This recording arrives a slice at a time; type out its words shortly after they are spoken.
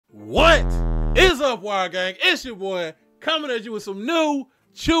What is up, Wire Gang? It's your boy coming at you with some new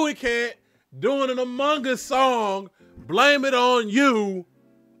ChewieCatt doing an Among Us song. Blame it on you.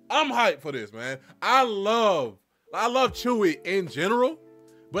 I'm hyped for this, man. I love Chewie in general,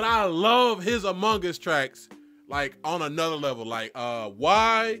 but I love his Among Us tracks like on another level. Like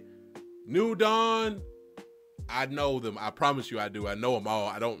Why, New Dawn. I know them. I promise you I do. I know them all.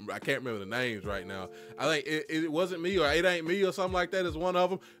 I can't remember the names right now. I think it wasn't me or It Ain't Me or something like that is one of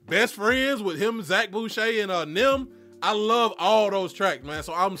them. Best Friends with him, Zach Boucher, and Nim. I love all those tracks, man.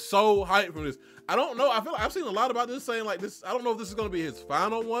 So I'm so hyped for this. I don't know. I feel like I've seen a lot about this saying like this. I don't know if this is gonna be his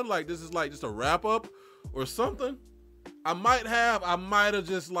final one. Like this is like just a wrap up or something. I might have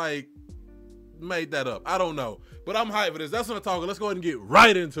just like made that up. I don't know. But I'm hyped for this. That's what I'm talking. Let's go ahead and get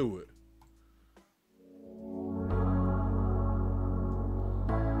right into it.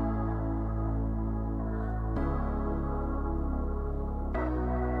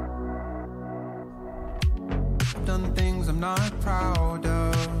 Done things I'm not proud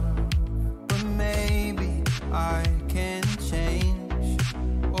of, but maybe I can change.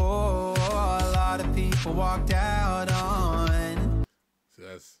 Oh, a lot of people walked out on. So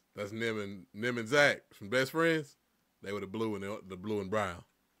that's Nim and Zach from Best Friends. They were the blue and brown.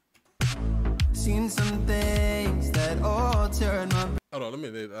 Seen some things that altered my. Hold on,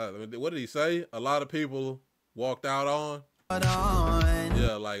 let me. What did he say? A lot of people walked out on.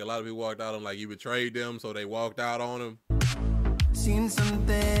 Yeah, like a lot of people walked out on, like you betrayed them, so they walked out on him. Seen some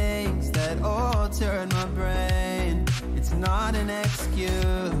things that altered my brain. It's not an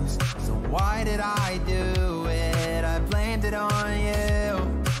excuse, so why did I do it? I blamed it on you.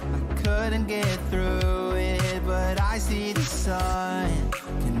 I couldn't get through it, but I see the sun.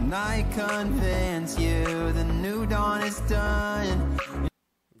 Can I convince you the new dawn is done?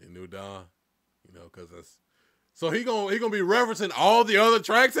 The new dawn, you know, because that's. So he gonna be referencing all the other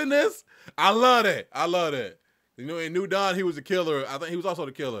tracks in this. I love that. I love that. You know, in New Dawn, he was a killer. I think he was also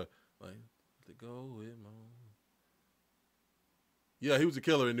the killer. Like, to go with my... Yeah, he was a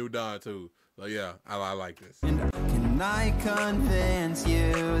killer in New Dawn too. So yeah, I like this. And can I convince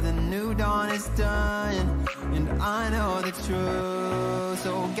you the new dawn is done? And I know the truth,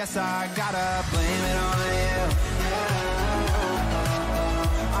 so guess I gotta blame it on you.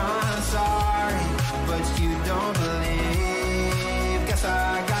 I'm sorry, but you don't believe. Guess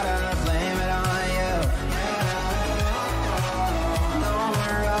I gotta blame it on you. No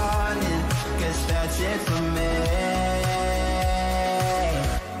more running, guess that's it for me.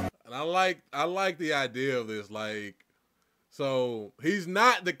 And I like the idea of this. Like, so he's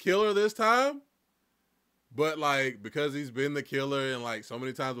not the killer this time, but like because he's been the killer and like so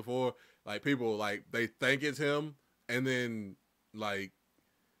many times before, like people like they think it's him, and then like.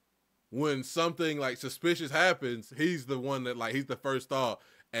 When something like suspicious happens, he's the one that like he's the first thought,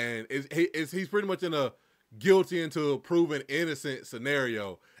 and he's pretty much in a guilty until proven innocent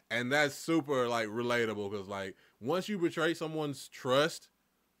scenario, and that's super like relatable because like once you betray someone's trust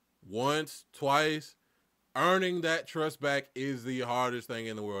once, twice, earning that trust back is the hardest thing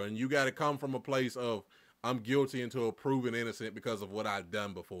in the world, and you got to come from a place of I'm guilty until proven innocent because of what I've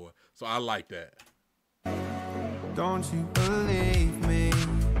done before. So I like that. Don't you believe me?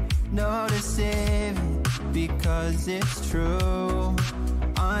 No deceiving, because it's true.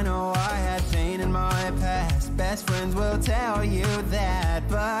 I know I had pain in my past. Best friends will tell you that,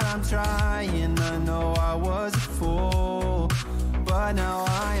 but I'm trying. I know I was a fool, but now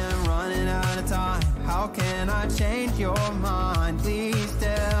I am running out of time. How can I change your mind? Please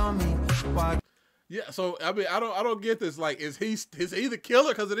tell me why. Yeah, so I mean, I don't get this. Like, is he the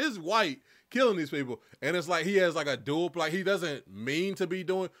killer? Because it is White killing these people, and it's like he has like a dual. Like he doesn't mean to be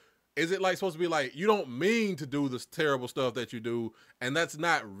doing. Is it like supposed to be like you don't mean to do this terrible stuff that you do, and that's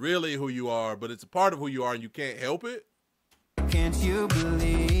not really who you are, but it's a part of who you are, and you can't help it? Can't you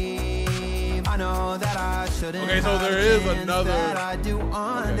believe? I know that I shouldn't. Okay, so there is another. That I do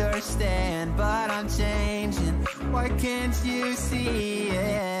understand, but I'm changing. Why can't you see it?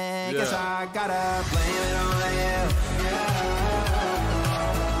 Yeah. Guess I gotta blame it on you.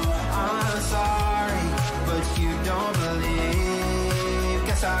 I'm sorry, but you don't believe.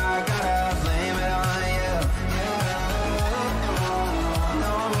 I gotta blame it on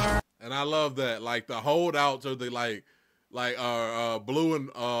you. And I love that. Like the holdouts are the blue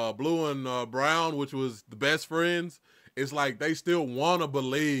and brown, which was the best friends. It's like they still want to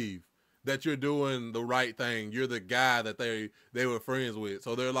believe that you're doing the right thing. You're the guy that they were friends with.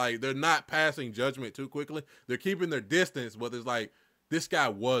 So they're not passing judgment too quickly. They're keeping their distance, but it's like this guy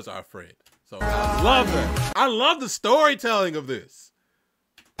was our friend. So I love that. I love the storytelling of this.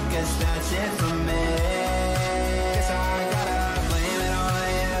 Guess that's it for me. Guess I gotta blame it on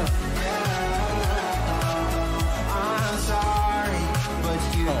you.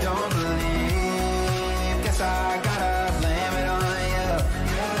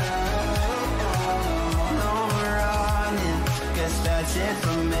 that's it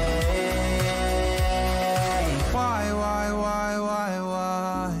for me. Why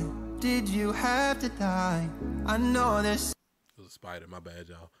did you have to die? I know this. It was a spider. My bad,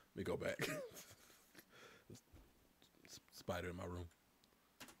 y'all. Let me go back. Spider in my room.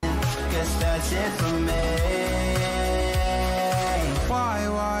 Guess that's it for me. Why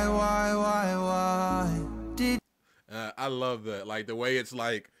did I love that. Like the way it's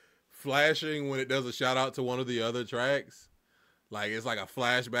like flashing when it does a shout out to one of the other tracks. Like it's like a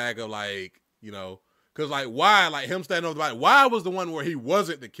flashback of like, you know, cause like why, like him standing on the body. Why was the one where he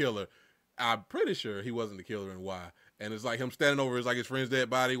wasn't the killer? I'm pretty sure he wasn't the killer in Why. And it's like him standing over his like his friend's dead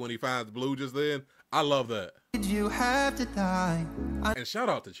body when he finds Blue just then. I love that. did you have to die? And shout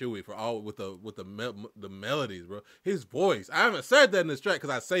out to Chewie for all with the melodies, bro. His voice. I haven't said that in this track because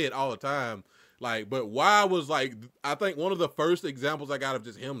I say it all the time. Like, but Why was like I think one of the first examples I got of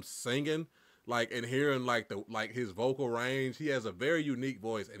just him singing, like and hearing like his vocal range. He has a very unique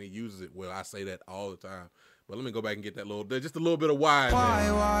voice and he uses it well. I say that all the time. But let me go back and get that just a little bit of Why. Why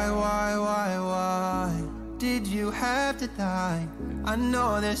did you have to die? I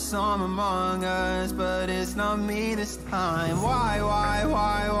know there's some among us, but it's not me this time. Why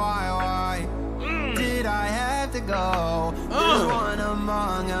did I have to go? There's one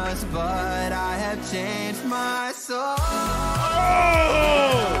among us, but I have changed my soul.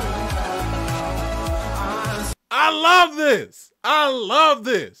 I love this. I love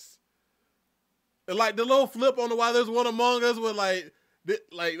this. And like the little flip on the Why there's one among us with like,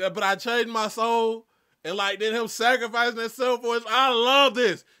 but I changed my soul. And like then him sacrificing himself for us. I love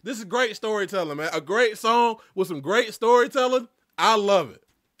this. This is great storytelling, man. A great song with some great storytelling. I love it.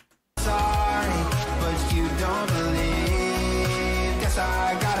 Sorry, but you don't believe. Guess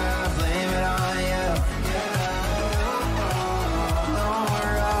I gotta blame it on you. No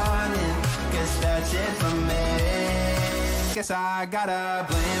more running. Guess that's it for me. Guess I gotta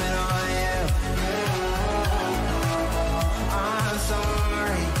blame it on you. I'm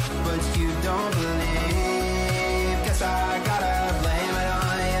sorry, but you don't believe. Guess I gotta blame it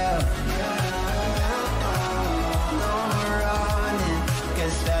on you. No more running.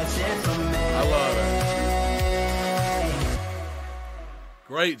 Guess that's it for me. I love it.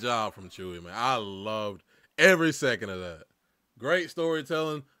 Great job from Chewie, man. I loved every second of that. Great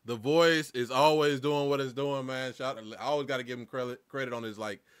storytelling. The voice is always doing what it's doing, man. I always got to give him credit on his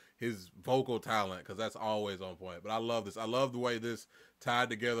his vocal talent because that's always on point. But I love this. I love the way this tied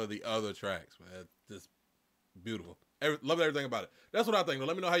together the other tracks, man. Just beautiful. Love everything about it. That's what I think.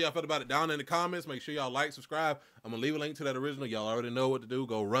 Let me know how y'all felt about it down in the comments. Make sure y'all like, subscribe. I'm going to leave a link to that original. Y'all already know what to do.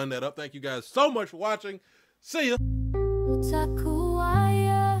 Go run that up. Thank you guys so much for watching. See ya.